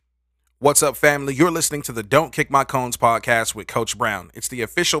What's up, family? You're listening to the Don't Kick My Cones podcast with Coach Brown. It's the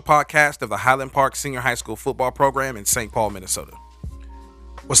official podcast of the Highland Park Senior High School football program in St. Paul, Minnesota.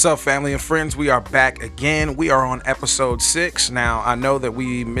 What's up, family and friends? We are back again. We are on episode 6. Now, I know that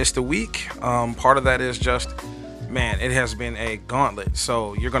we missed a week. Part of that is just, it has been a gauntlet.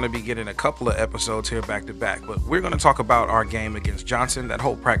 So you're going to be getting a couple of episodes here back to back. But we're going to talk about our game against Johnson, that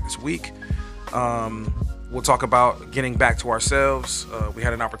whole practice week. We'll talk about getting back to ourselves. We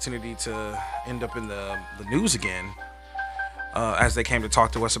had an opportunity to end up in the news again as they came to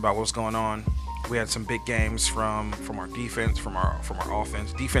talk to us about what's going on. We had some big games from our defense, from our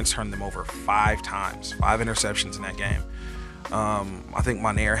offense. Defense turned them over 5 times, 5 interceptions in that game. I think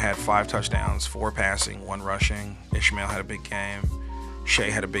Monair had 5 touchdowns, 4 passing, 1 rushing. Ishmael had a big game. Shea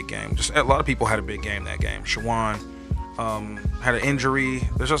had a big game. Just a lot of people had a big game that game. Shawan had an injury.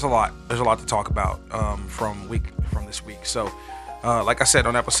 There's just a lot. There's a lot to talk about from this week. So, like I said,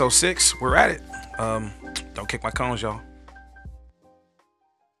 on episode 6, we're at it. Don't kick my cones, y'all.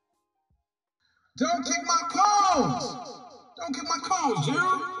 Don't kick my cones. Don't kick my cones, dude.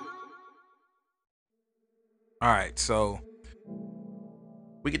 All right, so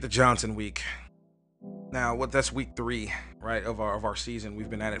we get to Johnson week. Now, that's week 3, right, of our season. We've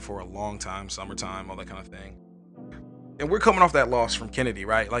been at it for a long time, summertime, all that kind of thing. And we're coming off that loss from Kennedy,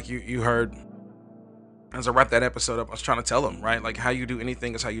 right? Like you heard as I wrapped that episode up, I was trying to tell them, right? Like, how you do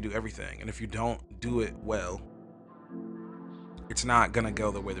anything is how you do everything. And if you don't do it well, it's not going to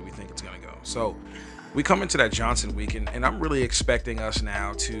go the way that we think it's going to go. So we come into that Johnson week, and I'm really expecting us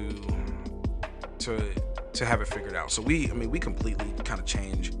now to have it figured out. So we completely kind of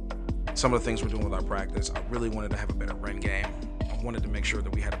changed some of the things we're doing with our practice. I really wanted to have a better run game. I wanted to make sure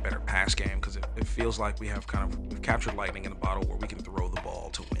that we had a better pass game because it feels like we've captured lightning in a bottle where we can throw the ball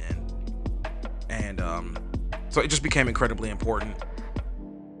to win. And so it just became incredibly important,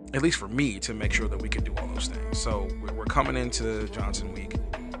 at least for me, to make sure that we could do all those things. So we're coming into Johnson week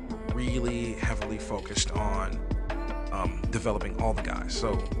really heavily focused on developing all the guys.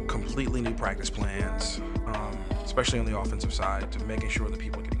 So completely new practice plans, especially on the offensive side, to making sure that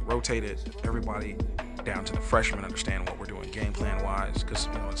people are getting rotated, everybody down to the freshmen understand what we're doing game plan wise, because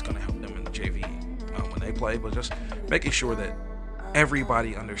it's going to help them in the JV when they play, but just making sure that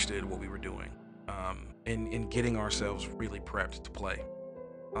everybody understood what we were doing in getting ourselves really prepped to play.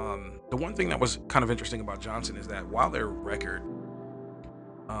 The one thing that was kind of interesting about Johnson is that while their record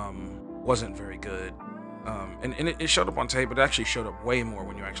wasn't very good, and it showed up on tape, but it actually showed up way more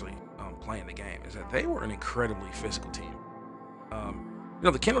when you actually playing the game, is that they were an incredibly physical team.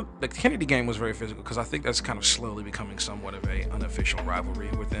 The Kennedy game was very physical because I think that's kind of slowly becoming somewhat of a unofficial rivalry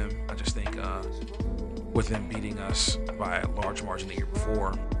with them. I just think with them beating us by a large margin the year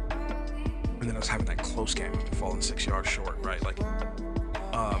before, and then us having that close game and falling 6 yards short, right? Like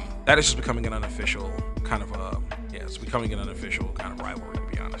that is just becoming an unofficial kind of it's becoming an unofficial kind of rivalry, to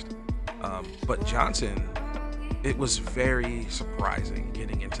be honest. But Johnson, it was very surprising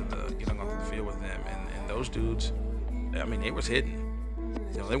getting onto the field with them, and those dudes, they was hitting.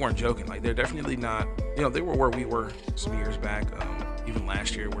 They weren't joking. Like, they're definitely not, they were where we were some years back, even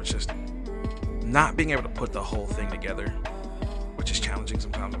last year, where it's just not being able to put the whole thing together, which is challenging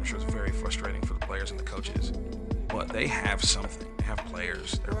sometimes. I'm sure it's very frustrating for the players and the coaches, but they have something. They have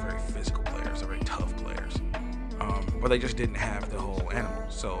players. They're very physical players. They're very tough players, but they just didn't have the whole animal.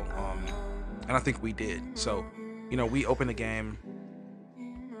 So, and I think we did. So, we open the game,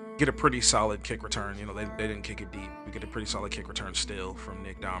 get a pretty solid kick return. They didn't kick it deep. We get a pretty solid kick return still from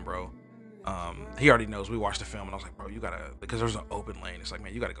Nick Dombro. He already knows. We watched the film, and I was like, bro, you gotta, because there's an open lane. It's like,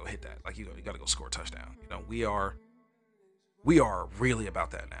 man, you gotta go hit that. Like, you gotta go score a touchdown. We are really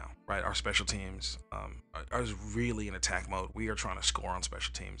about that now, right? Our special teams are really in attack mode. We are trying to score on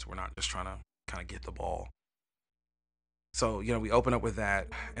special teams. We're not just trying to kind of get the ball. So, we open up with that,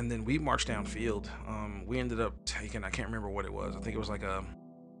 and then we marched downfield. We ended up taking, I can't remember what it was. I think it was like a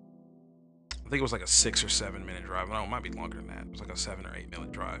 6 or 7 minute drive. No, it might be longer than that. It was like a 7 or 8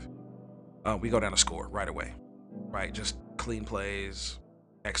 minute drive. We go down to score right away, right? Just clean plays,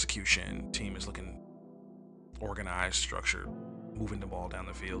 execution. Team is looking organized, structured, moving the ball down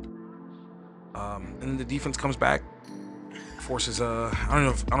the field. And the defense comes back, forces I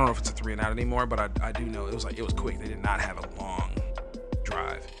don't know if it's a 3 and out anymore, but I do know it was quick. They did not have a long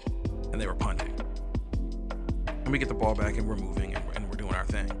drive, and they were punting. And we get the ball back, and we're moving, and we're doing our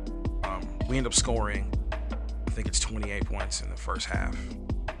thing. We end up scoring, I think it's 28 points in the first half.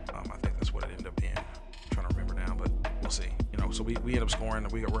 I think that's what it ended up being. I'm trying to remember now, but we'll see. So we end up scoring.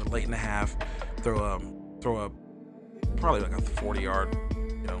 We're late in the half. Throw a probably like a 40-yard,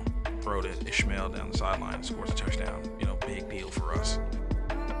 throw to Ishmael down the sideline, scores a touchdown. Big deal for us.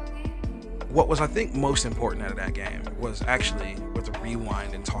 what was, I think, most important out of that game was actually with the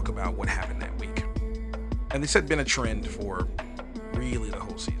rewind and talk about what happened that week. And this had been a trend for really the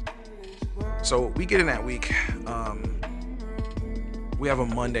whole season. So we get in that week. We have a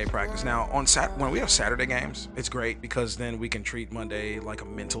Monday practice. Now, when we have Saturday games, it's great because then we can treat Monday like a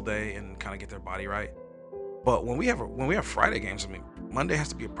mental day and kind of get their body right. But when we have Friday games, I mean, Monday has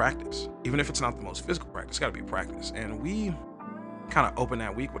to be a practice. Even if it's not the most physical practice, it's got to be a practice. And we kind of opened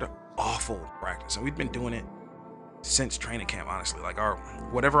that week with an awful practice. And we've been doing it since training camp, honestly. Like our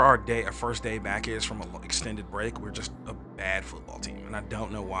first day back is from an extended break, we're just a bad football team. And I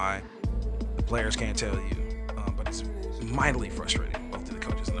don't know why. The players can't tell you, but it's mightily frustrating, both to the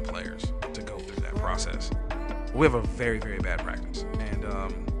coaches and the players, to go through that process. We have a very, very bad practice. And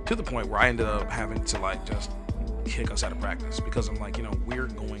to the point where I ended up having to like just kick us out of practice because I'm like, we're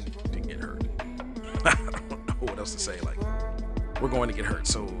going to get hurt. I don't know what else to say. Like, we're going to get hurt.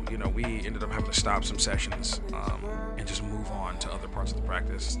 So, we ended up having to stop some sessions and just move on to other parts of the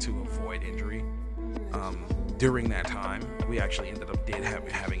practice to avoid injury. During that time, we actually ended up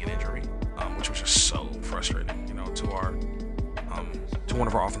having an injury, which was just so frustrating, to one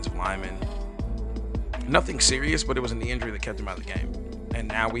of our offensive linemen. Nothing serious, but it was a knee injury that kept him out of the game. And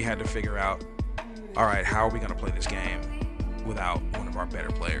now we had to figure out, all right, how are we going to play this game without one of our better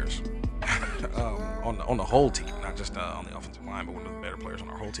players on the whole team, not just on the offensive line, but one of the better players on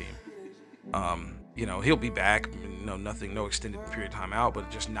our whole team. He'll be back, no extended period of time out, but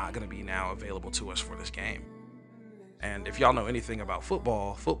just not going to be now available to us for this game. And if y'all know anything about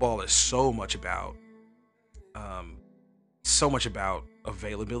football is so much about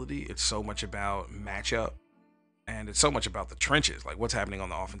availability. It's so much about matchup, and it's so much about the trenches, like what's happening on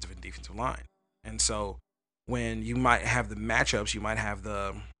the offensive and defensive line. And so when you might have the matchups, you might have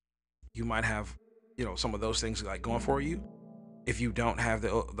some of those things like going for you. If you don't have the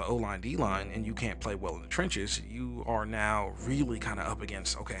O-line, D-line, and you can't play well in the trenches, you are now really kind of up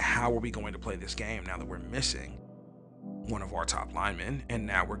against, okay, how are we going to play this game now that we're missing one of our top linemen, and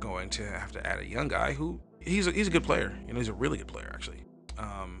now we're going to have to add a young guy who he's a good player. He's a really good player actually,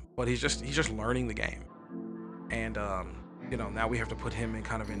 but he's just learning the game, and now we have to put him in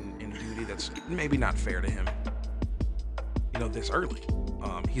duty that's maybe not fair to him. This early,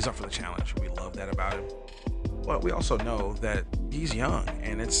 he's up for the challenge. We love that about him, but we also know that he's young,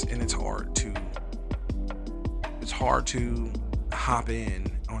 and it's hard to hop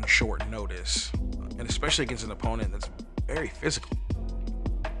in on short notice, and especially against an opponent that's very physical.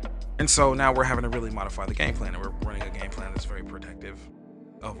 And so now we're having to really modify the game plan, and we're running a game plan that's very protective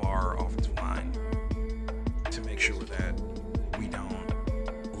of our offensive line to make sure that we don't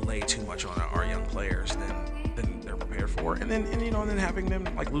lay too much on our young players than they're prepared for, and then having them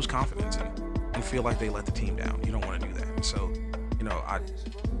like lose confidence and feel like they let the team down. You don't want to do that. And so,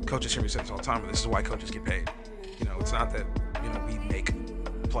 coaches hear me say this all the time, but this is why coaches get paid. It's not that we make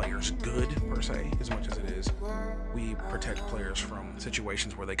players good per se, as much as it is we protect players from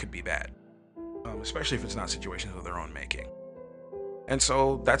situations where they could be bad, especially if it's not situations of their own making. And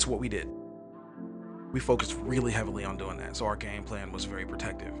so that's what we did. We focused really heavily on doing that. So our game plan was very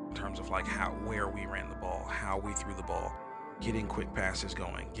protective in terms of like where we ran the ball, how we threw the ball, getting quick passes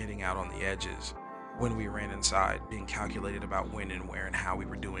going, getting out on the edges, when we ran inside, being calculated about when and where and how we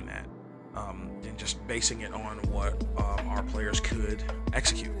were doing that. And just basing it on what our players could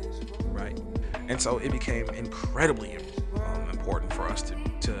execute, right? And so it became incredibly important for us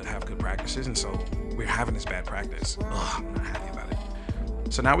to have good practices. And so we're having this bad practice. I'm not happy about it.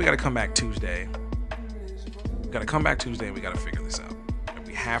 So now we got to come back Tuesday. And we got to figure this out. And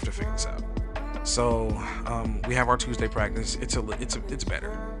we have to figure this out. So we have our Tuesday practice. It's better,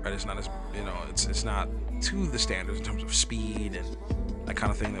 right? It's not as it's not to the standards in terms of speed and that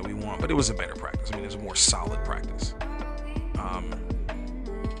kind of thing that we want, but it was a better practice. I mean, it was a more solid practice,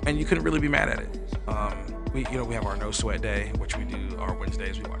 and you couldn't really be mad at it. We have our no sweat day, which we do. Our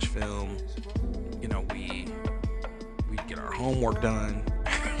Wednesdays we watch film. We get our homework done.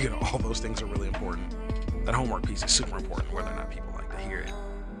 All those things are really important. That homework piece is super important, whether or not people like to hear it.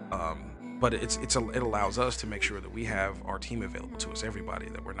 But it allows us to make sure that we have our team available to us, everybody,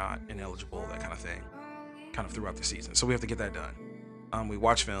 that we're not ineligible, that kind of thing, kind of throughout the season. So we have to get that done. We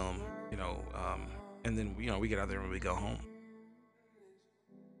watch film, and then we get out there and we go home.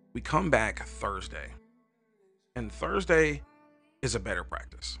 We come back Thursday, and Thursday is a better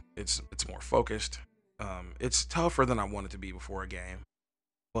practice. It's more focused. It's tougher than I want it to be before a game,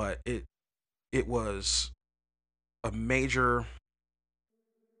 but it was a major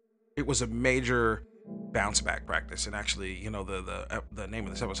bounce back practice. And actually, the name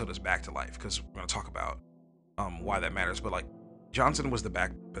of this episode is Back to Life, because we're going to talk about why that matters. But like Johnson was the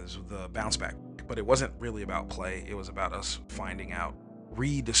bounce back, but it wasn't really about play. It was about us finding out,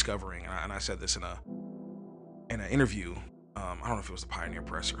 rediscovering. And I said this in an interview. I don't know if it was the Pioneer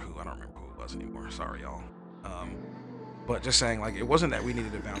Press or who. I don't remember who it was anymore. Sorry, y'all. But just saying, like, it wasn't that we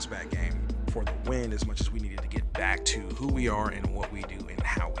needed a bounce back game for the win as much as we needed to get back to who we are and what we do and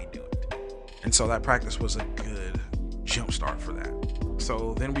how we do it. And so that practice was a good jump start for that.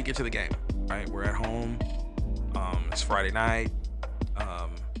 So then we get to the game, right? We're at home. It's Friday night.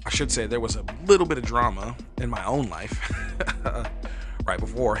 I should say there was a little bit of drama in my own life right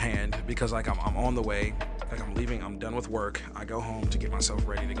beforehand, because like I'm on the way, like I'm leaving, I'm done with work. I go home to get myself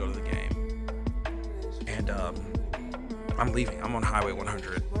ready to go to the game. And I'm leaving. I'm on Highway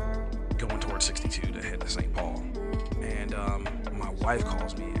 100 going towards 62 to head to St. Paul. And my wife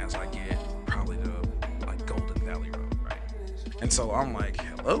calls me as I get probably to like Golden Valley Road, right? And so I'm like,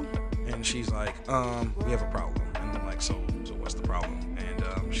 hello? And she's like, we have a problem. And I'm like, so what's the problem?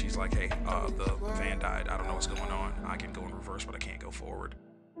 And she's like, hey, the van died. I don't know what's going on. I can go in reverse, but I can't go forward.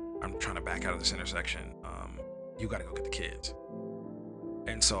 I'm trying to back out of this intersection. You got to go get the kids.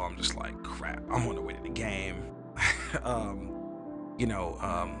 And so I'm just like, crap, I'm on the way to the game.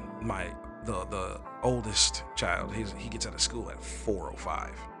 The oldest child, he gets out of school at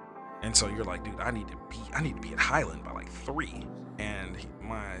 4:05. And so you're like, dude, I need to be at Highland by like 3. And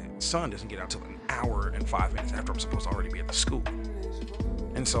my son doesn't get out till an hour and 5 minutes after I'm supposed to already be at the school.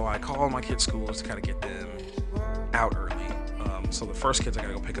 And so I call my kids' schools to kind of get them out early. So the first kids I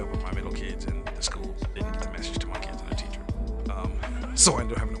gotta go pick up with my middle kids, and the school didn't get the message to my kids and their teacher. So I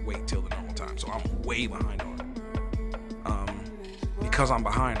ended up having to wait till the normal time. So I'm way behind on it. Because I'm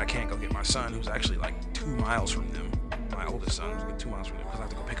behind, I can't go get my son, who's actually like 2 miles from them. My oldest son, who's 2 miles from them, because I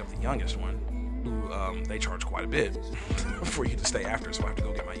have to go pick up the youngest one, who they charge quite a bit for you to stay after. So I have to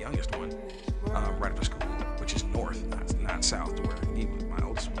go get my youngest one right after school, which is north, not south, to where my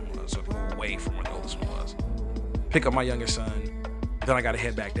oldest one was. So I have to go away from where the oldest one was. Pick up my youngest son. Then I got to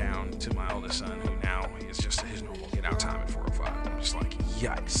head back down to my oldest son, who now is just his normal get out time at 4:05. I'm just like,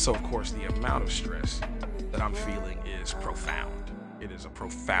 yikes. So of course the amount of stress that I'm feeling is profound. It is a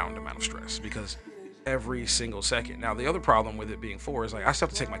profound amount of stress, because every single second. Now the other problem with it being 4 is like I still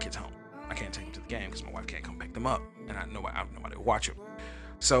have to take my kids home. I can't take them to the game because my wife can't come pick them up, and I have nobody to watch them.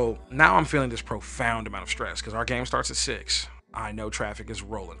 So now I'm feeling this profound amount of stress because our game starts at 6. I know traffic is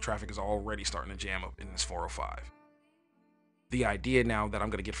rolling. Traffic is already starting to jam up in this 4:05. The idea now that I'm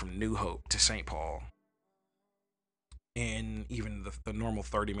going to get from New Hope to St. Paul in even the normal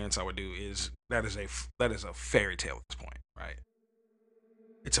 30 minutes I would do that is a fairy tale at this point, right?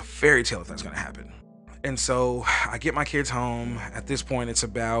 It's a fairy tale if that's going to happen. And so I get my kids home. At this point, it's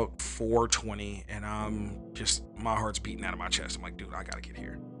about 4:20, and my heart's beating out of my chest. I'm like, dude, I got to get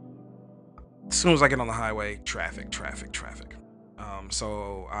here. As soon as I get on the highway, traffic.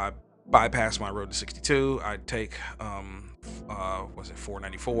 So I bypass my road to 62. I take,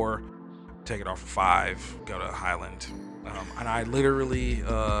 494, take it off of 5, go to Highland. And I literally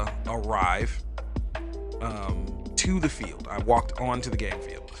arrive to the field. I walked onto the game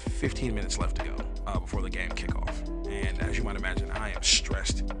field, 15 minutes left to go before the game kickoff. And as you might imagine, I am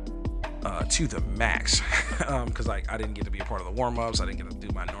stressed to the max because I didn't get to be a part of the warm-ups. I didn't get to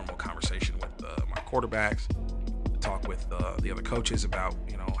do my normal conversation with my quarterbacks, talk with the other coaches about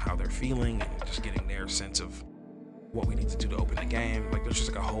how they're feeling and just getting their sense of what we need to do to open the game. Like there's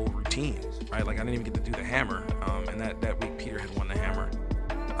just like a whole routine, right? Like I didn't even get to do the hammer, and that week Peter had won the hammer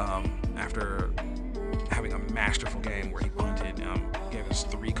after having a masterful game where he punted, gave us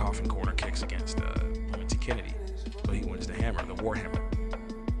 3 coffin corner kicks against Clemente Kennedy, so he wins the hammer, the war hammer.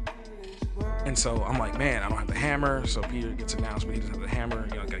 And so I'm like, man, I don't have the hammer. So Peter gets announced, but he doesn't have the hammer.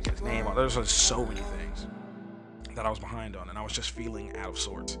 Gotta get his name on. There's just so many things that I was behind on, and I was just feeling out of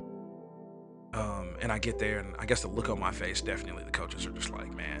sorts. And I get there, and I guess the look on my face, definitely the coaches are just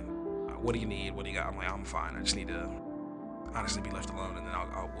like, man, what do you need? What do you got? I'm like, I'm fine. I just need to honestly be left alone, and then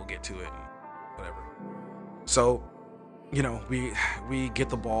we'll get to it and whatever. So, we get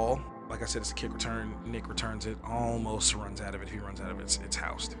the ball. Like I said, it's a kick return. Nick returns it, almost runs out of it. If he runs out of it, it's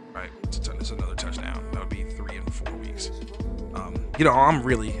housed, right? It's another touchdown. That would be 3 and 4 weeks. I'm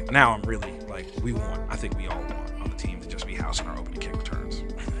really like, I think we all want on the team to just be housing our opening kick returns.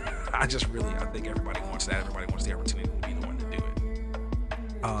 I think everybody wants that. Everybody wants the opportunity to be the one to do it.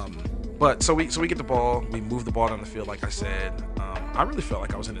 But so we get the ball, we move the ball down the field, like I said. I really felt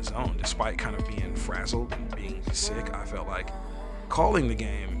like I was in the zone, despite kind of being frazzled and being sick. I felt like calling the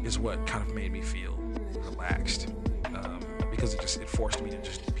game is what kind of made me feel relaxed, because it forced me to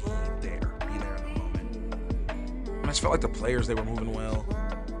just be there in the moment. And I just felt like the players, they were moving well.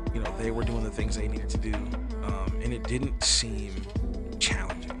 They were doing the things they needed to do. and it didn't seem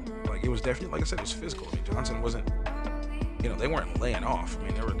challenging. Like, it was definitely, like I said, it was physical. I mean, Johnson wasn't, they weren't laying off. I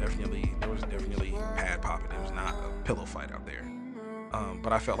mean, there was definitely pad popping. It was not a pillow fight out there.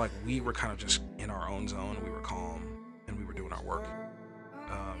 But I felt like we were kind of just in our own zone. We were calm and we were doing our work.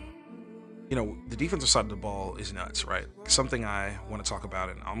 The defensive side of the ball is nuts, right? Something I want to talk about,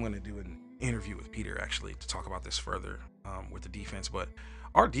 and I'm going to do an interview with Peter actually to talk about this further with the defense. But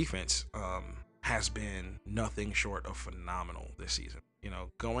our defense has been nothing short of phenomenal this season.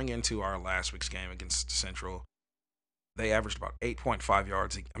 Going into our last week's game against Central, they averaged about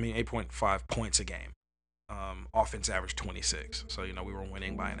 8.5 points a game. Offense averaged 26. So, we were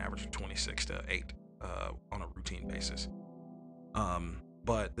winning by an average of 26-8 on a routine basis.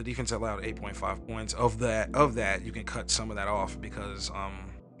 But the defense allowed 8.5 points. Of that, you can cut some of that off because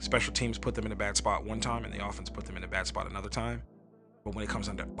special teams put them in a bad spot one time and the offense put them in a bad spot another time. But when it comes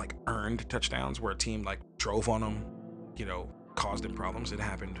down to like earned touchdowns where a team like drove on them, caused them problems, it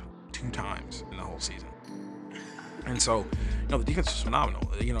happened 2 times in the whole season. And so, the defense was phenomenal.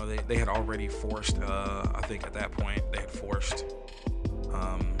 They had already forced, I think at that point, they had forced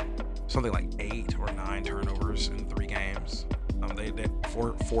something like 8 or 9 turnovers in 3 games. They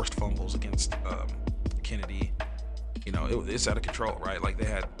forced fumbles against Kennedy. It's out of control, right? Like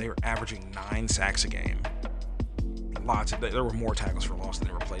they were averaging 9 sacks a game. There were more tackles for loss than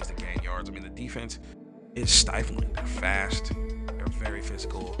they were plays to gain yards. I mean, the defense is stifling. They're fast. They're very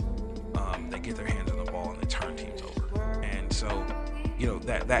physical. They get their hands on the ball and they turn teams over. And so,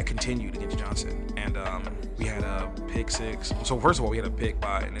 that continued against Johnson. And we had a pick 6. So first of all, we had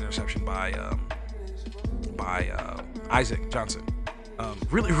an interception by Isaac Johnson.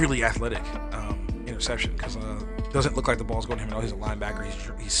 Really, really athletic interception because doesn't look like the ball's going to him at all. He's a linebacker.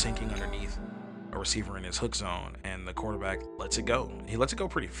 He's sinking underneath a receiver in his hook zone, and the quarterback lets it go. He lets it go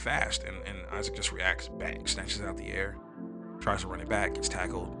pretty fast, and Isaac just reacts, bang, snatches it out the air, tries to run it back, gets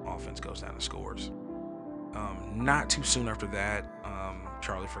tackled, offense goes down and scores. Not too soon after that,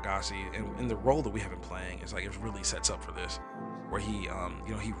 Charlie Fergassi, and the role that we have him playing is like it really sets up for this, where he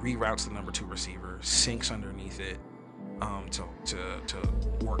reroutes the number 2 receiver, sinks underneath it, to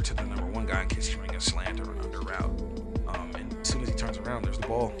work to the number 1 guy in case he's running a slant or an under route. And as soon as he turns around, there's the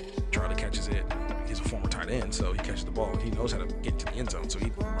ball. Charlie catches it. He's a former tight end, so he catches the ball and he knows how to get to the end zone, so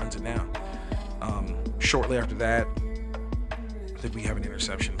he runs it down. Shortly after that, I think we have an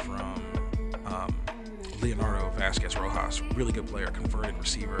interception from Leonardo Vasquez Rojas, really good player, converted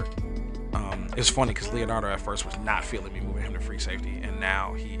receiver. It's funny because Leonardo at first was not feeling me moving him to free safety, and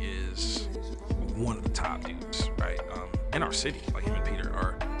now he is one of the top dudes, right? In our city, like him and Peter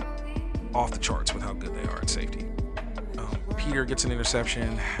are off the charts with how good they are at safety. Peter gets an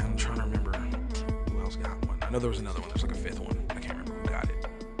interception. I'm trying to remember who else got one. I know there was another one. There's like a 5th one. I can't remember who got it.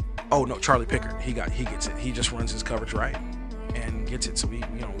 Oh no, Charlie Pickard. He gets it. He just runs his coverage right and gets it. So we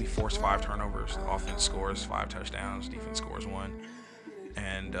force 5 turnovers. The offense scores 5 touchdowns. Defense scores 1.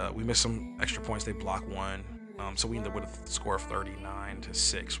 And we missed some extra points. They block 1. So we end up with a score of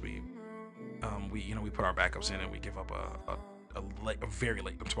 39-6. We put our backups in and we give up a very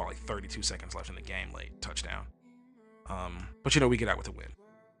late, it's about like 32 seconds left in the game, late touchdown. But we get out with a win.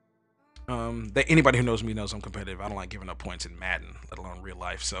 Anybody who knows me knows I'm competitive. I don't like giving up points in Madden, let alone real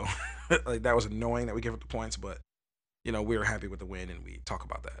life. So like that was annoying that we gave up the points, but we were happy with the win and we talk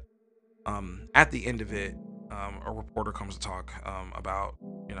about that. At the end of it, a reporter comes to talk about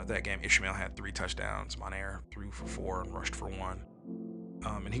that game. Ishmael had 3 touchdowns. Monair threw for 4 and rushed for 1.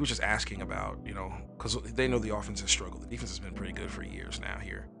 And he was just asking about, because they know the offense has struggled. The defense has been pretty good for years now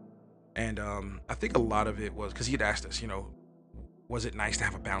here. And I think a lot of it was because he'd asked us, was it nice to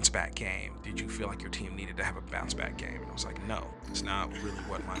have a bounce back game? Did you feel like your team needed to have a bounce back game? And I was like, no, it's not really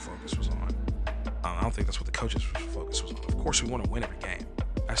what my focus was on. I don't think that's what the coach's focus was on. Of course, we want to win every game.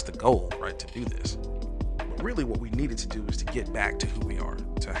 That's the goal, right, to do this. But really what we needed to do is to get back to who we are,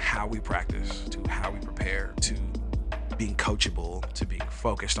 to how we practice, to how we prepare, to being coachable, to being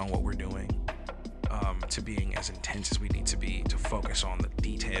focused on what we're doing, to being as intense as we need to be, to focus on the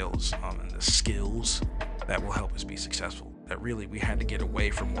details and the skills that will help us be successful. That really we had to get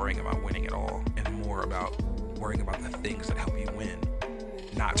away from worrying about winning at all and more about worrying about the things that help you win.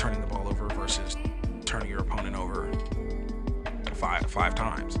 Not turning the ball over versus turning your opponent over five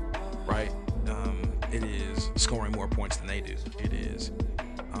times, right? It is scoring more points than they do. It is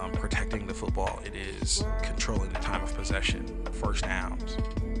protecting the football. It is controlling the time of possession, first downs.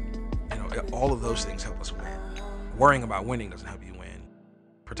 All of those things help us win. Worrying about winning doesn't help you win.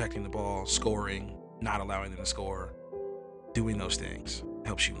 Protecting the ball, scoring, not allowing them to score, doing those things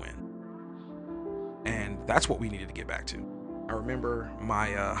helps you win. And that's what we needed to get back to. I remember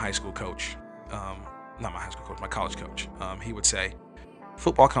my high school coach, not my high school coach, my college coach. He would say,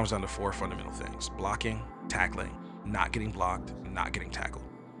 football comes down to 4 fundamental things: blocking, tackling, not getting blocked, not getting tackled.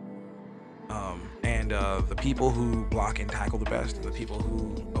 And the people who block and tackle the best, and the people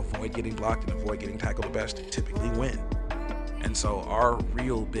who avoid getting blocked and avoid getting tackled the best, typically win. And so our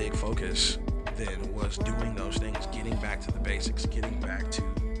real big focus then was doing those things, getting back to the basics, getting back to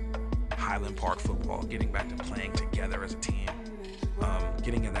Highland Park football, getting back to playing together as a team,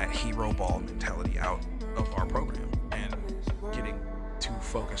 getting in that hero ball mentality out of our program, and getting to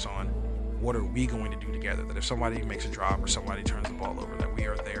focus on what are we going to do together, that if somebody makes a drop or somebody turns the ball over, that we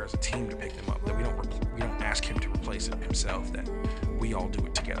are there as a team to pick them up, that we don't ask him to replace it himself, that we all do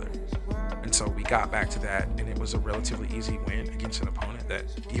it together. And so we got back to that, and it was a relatively easy win against an opponent that,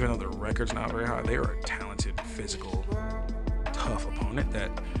 even though their record's not very high, they are a talented, physical, tough opponent that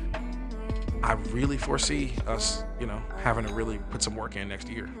I really foresee us, having to really put some work in next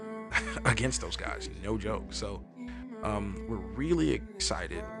year against those guys. No joke. So we're really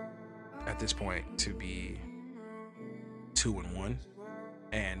excited at this point to be 2-1,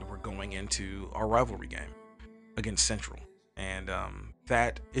 and we're going into our rivalry game against Central. And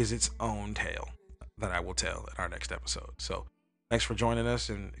that is its own tale that I will tell in our next episode. So thanks for joining us,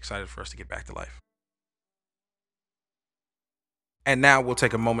 and excited for us to get back to life. And now we'll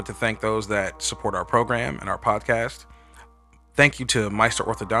take a moment to thank those that support our program and our podcast. Thank you to Meister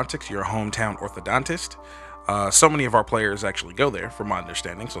Orthodontics, your hometown orthodontist. So many of our players actually go there, from my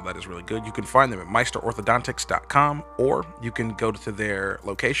understanding, so that is really good. You can find them at meisterorthodontics.com, or you can go to their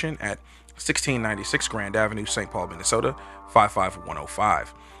location at 1696 Grand Avenue, St. Paul, Minnesota,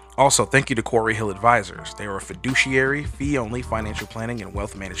 55105. Also, thank you to Quarry Hill Advisors. They are a fiduciary, fee-only financial planning and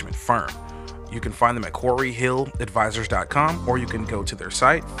wealth management firm. You can find them at quarryhilladvisors.com, or you can go to their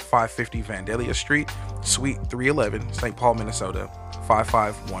site, 550 Vandalia Street, Suite 311, St. Paul, Minnesota,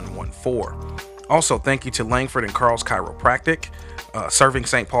 55114. Also, thank you to Langford and Carl's Chiropractic, serving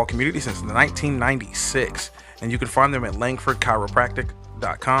St. Paul community since 1996. And you can find them at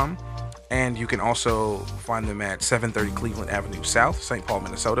langfordchiropractic.com. And you can also find them at 730 Cleveland Avenue South, St. Paul,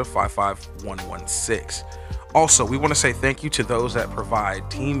 Minnesota, 55116. Also, we want to say thank you to those that provide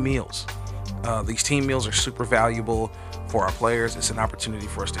team meals. These team meals are super valuable for our players. It's an opportunity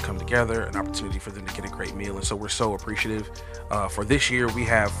for us to come together, an opportunity for them to get a great meal. And so we're so appreciative. For this year, we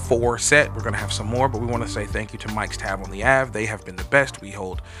have 4 set. We're going to have some more, but we want to say thank you to Mike's Tab on the Ave. They have been the best. We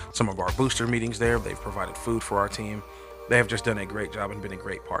hold some of our booster meetings there. They've provided food for our team. They have just done a great job and been a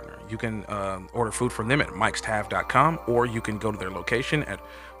great partner. You can order food from them at mikestav.com, or you can go to their location at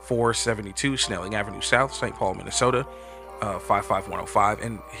 472 Snelling Avenue South, St. Paul, Minnesota, 55105.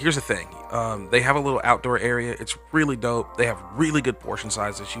 And here's the thing. They have a little outdoor area. It's really dope. They have really good portion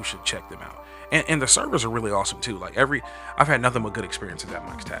sizes. You should check them out. And the servers are really awesome too. I've had nothing but good experiences at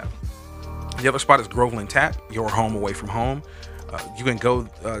Mike's Tab. The other spot is Groveland Tap, your home away from home. You can go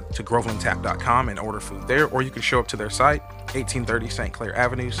to grovelandtap.com and order food there, or you can show up to their site, 1830 St. Clair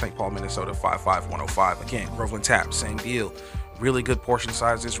Avenue, St. Paul, Minnesota, 55105. Again, Groveland Tap, same deal. Really good portion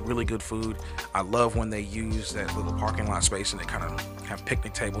sizes, really good food. I love when they use that little parking lot space and they kind of have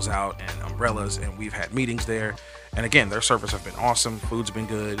picnic tables out and umbrellas, and we've had meetings there. And again, their service have been awesome. Food's been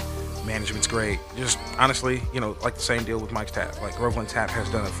good. Management's great. Just honestly, like the same deal with Mike's Tap. Like, Groveland Tap has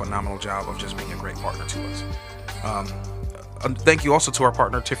done a phenomenal job of just being a great partner to us. Thank you also to our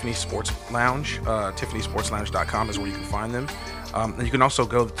partner, Tiffany Sports Lounge. TiffanySportsLounge.com is where you can find them. And you can also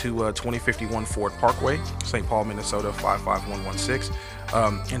go to 2051 Ford Parkway, St. Paul, Minnesota, 55116.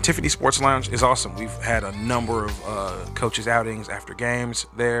 And Tiffany Sports Lounge is awesome. We've had a number of coaches outings after games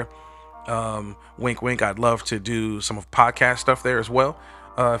there. Wink, wink. I'd love to do some of podcast stuff there as well,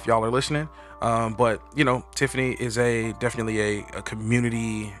 if y'all are listening. But Tiffany is definitely a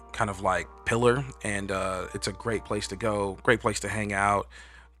community kind of like pillar, and it's a great place to go, great place to hang out,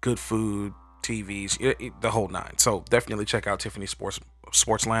 good food, TVs, the whole nine. So definitely check out Tiffany Sports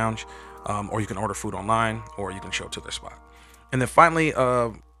Lounge, or you can order food online, or you can show up to their spot. And then finally,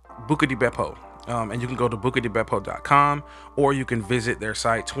 Buca di Beppo. And you can go to bucadibepo.com, or you can visit their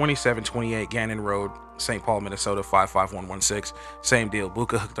site, 2728 Gannon Road, St. Paul, Minnesota, 55116. Same deal.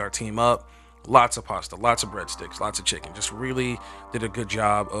 Buca hooked our team up. Lots of pasta, lots of breadsticks, lots of chicken. Just really did a good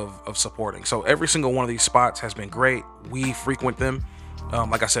job of supporting. So every single one of these spots has been great. We frequent them.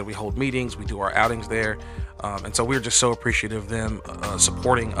 Like I said, we hold meetings, we do our outings there. And so we're just so appreciative of them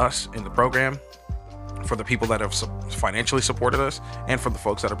supporting us in the program, for the people that have financially supported us, and for the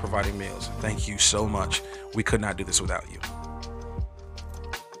folks that are providing meals. Thank you so much. We could not do this without you.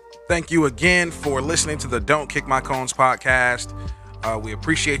 Thank you again for listening to the Don't Kick My Cones podcast. We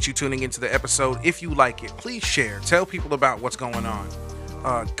appreciate you tuning into the episode. If you like it, please share. Tell people about what's going on.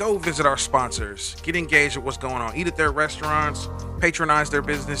 go visit our sponsors, get engaged with what's going on, eat at their restaurants, patronize their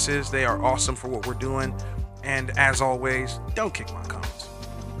businesses. They are awesome for what we're doing. And as always, don't kick my cones.